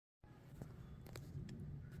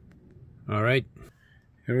All right,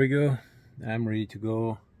 here we go. I'm ready to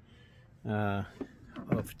go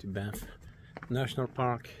off to Banff National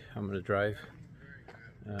Park. I'm gonna drive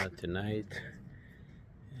tonight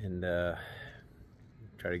and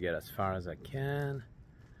try to get as far as I can.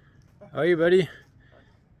 How are you, buddy?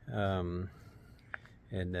 And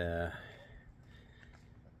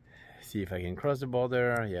see if I can cross the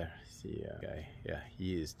border. Yeah, see guy. Yeah,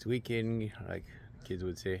 he is tweaking, like kids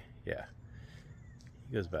would say. Yeah,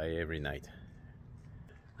 he goes by every night.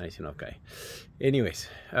 Nice enough guy. Anyways,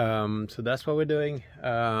 so that's what we're doing.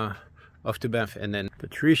 Off to Banff, and then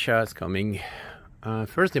Patricia is coming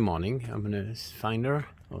Thursday morning. I'm gonna find her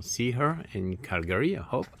or see her in Calgary. I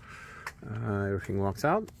hope everything works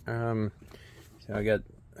out. So I got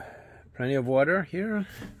plenty of water here.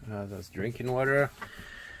 That's drinking water.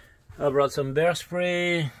 I brought some bear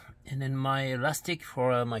spray and then my elastic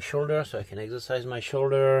for my shoulder so I can exercise my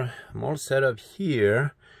shoulder. I'm all set up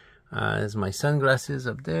here. There's my sunglasses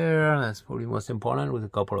up there. That's probably most important, with a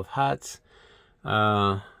couple of hats.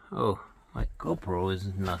 Oh, my GoPro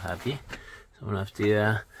is not happy, so I'm gonna have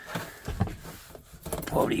to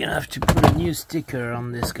probably gonna have to put a new sticker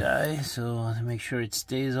on this guy so to make sure it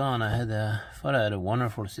stays on. I thought I had a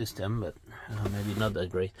wonderful system, but maybe not that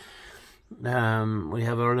great. We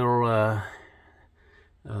have a little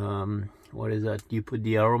what is that? You put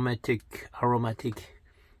the aromatic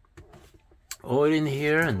oil in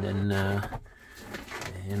here, and then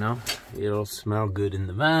you know, it'll smell good in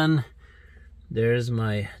the van. There's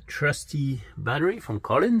my trusty battery from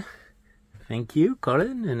Colin. Thank you,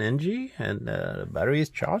 Colin and Angie. And the battery is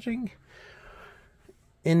charging.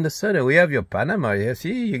 In the center we have your Panama. You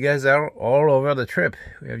see, you guys are all over the trip.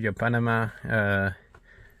 We have your Panama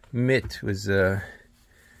mitt with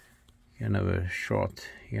kind of a short.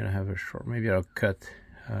 You're gonna have a short. Maybe I'll cut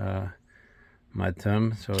my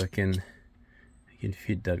thumb so I can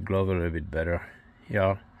fit that glove a little bit better.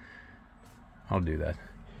 Yeah, I'll do that.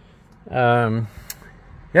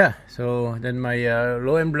 Yeah, so then my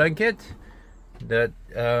low-end blanket that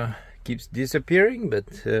keeps disappearing,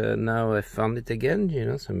 but now I found it again. You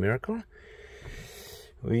know, it's a miracle.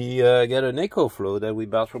 We got an EcoFlow that we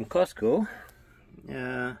bought from Costco.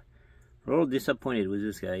 We're all disappointed with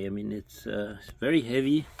this guy. I mean, it's very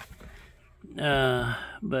heavy,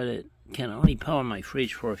 but it can only power my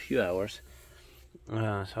fridge for a few hours.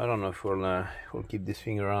 So I don't know if we'll keep this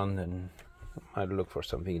thing around, and might look for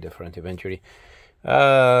something different eventually.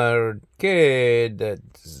 Okay,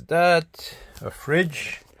 that's that. A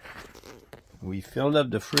fridge. We filled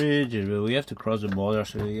up the fridge, and we have to cross the border,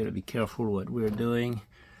 so we gotta be careful what we're doing.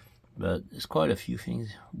 But there's quite a few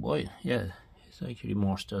things. Boy, yeah, it's actually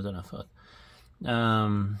more stuff than I thought.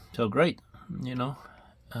 So great, you know.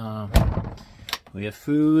 We have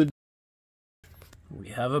food. We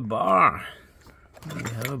have a bar.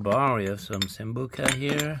 We have some Sambuca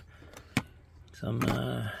here, some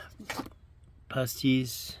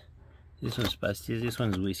pasties. This one's pasties, this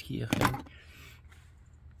one's whiskey, I think.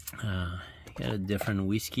 Got a different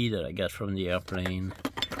whiskey that I got from the airplane.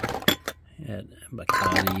 Got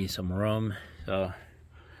Bacardi, some rum. So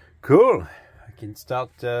cool. I can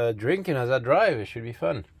start drinking as I drive. It should be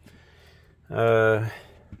fun.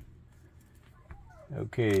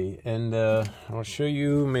 Okay, and I'll show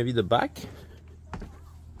you maybe the back.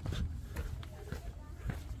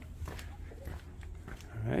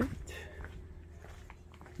 Right,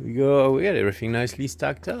 we got everything nicely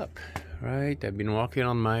stacked up. Right, I've been working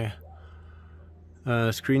on my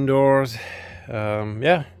screen doors.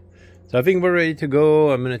 Yeah, so I think we're ready to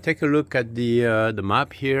go. I'm gonna take a look at the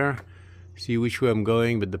map here, see which way I'm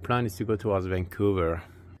going, but the plan is to go towards Vancouver.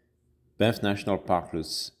 Banff National Park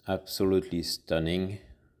looks absolutely stunning.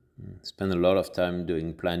 Spend a lot of time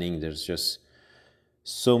doing planning. There's just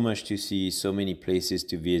so much to see, so many places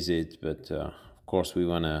to visit, but of course we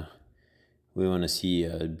wanna see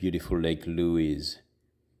a beautiful Lake Louise.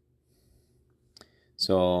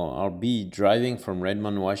 So I'll be driving from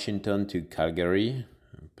Redmond, Washington to Calgary.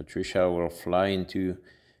 Patricia will fly into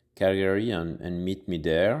Calgary and meet me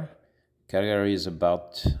there. Calgary is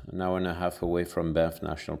about an hour and a half away from Banff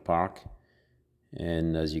National Park,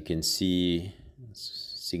 and as you can see,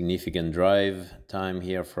 significant drive time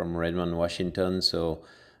here from Redmond, Washington. So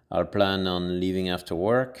I'll plan on leaving after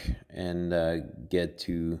work and get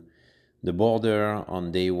to the border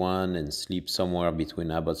on day one and sleep somewhere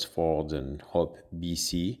between Abbotsford and Hope,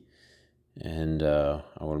 BC. And I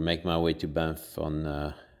will make my way to Banff on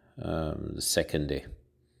the second day.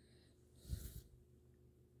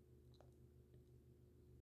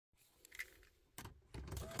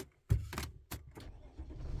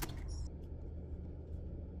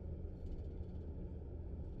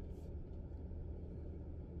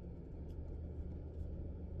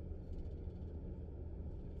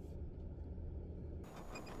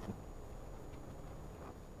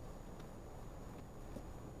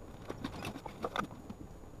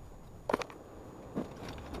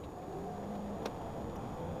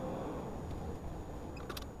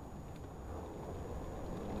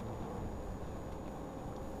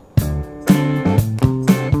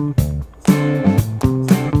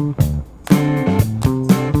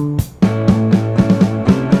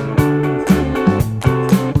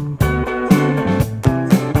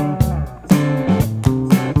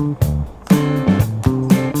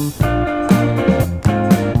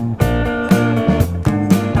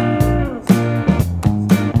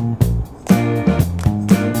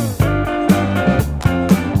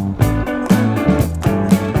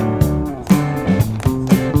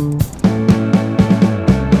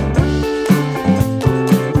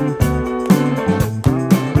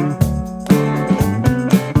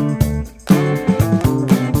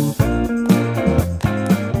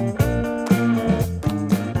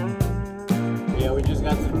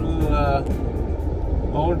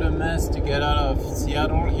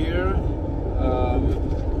 here.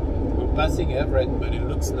 We're passing Everett, but it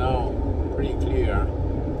looks now pretty clear.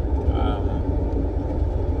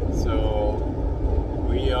 So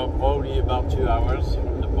we are probably about 2 hours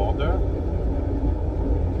from the border.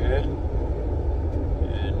 Okay,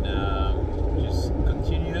 and just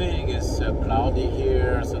continuing. It's cloudy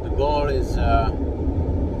here, so the goal is I'm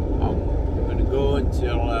gonna go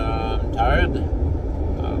until I'm tired.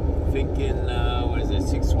 I'm thinking, what is it,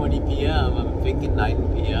 6:20 p.m. I'm thinking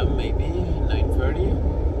 9 p.m. maybe 9:30,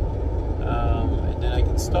 and then I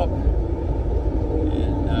can stop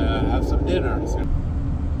and have some dinner. So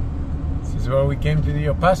this is where we came to do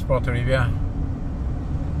your passport, Olivia,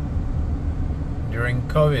 during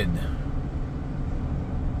COVID.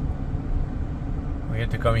 We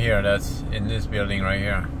had to come here. That's in this building right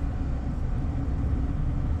here.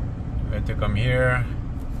 We had to come here.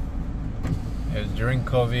 It was during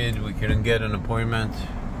COVID. We couldn't get an appointment.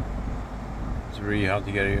 It's really hard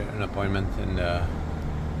to get an appointment, and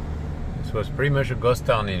this was pretty much a ghost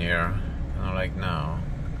town in here, kind of like now.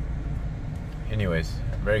 Anyways,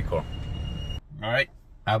 very cool. All right,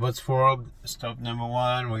 Abbotsford, stop number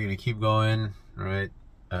 1. We're gonna keep going. All right.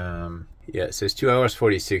 Yeah, it says 2 hours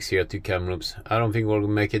 46 here to Kamloops. I don't think we'll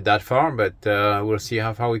make it that far, but we'll see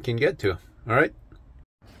how far we can get to. All right.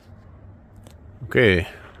 Okay,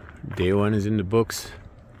 day 1 is in the books.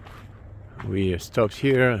 We stopped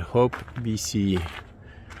here at Hope, BC.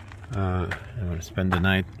 I'm gonna spend the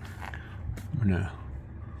night. I'm gonna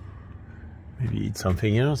maybe eat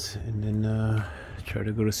something else and then try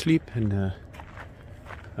to go to sleep, and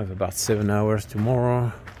have about 7 hours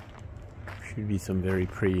tomorrow. Should be some very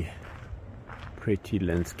pretty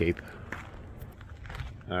landscape.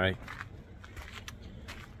 All right.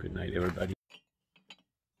 Good night, everybody.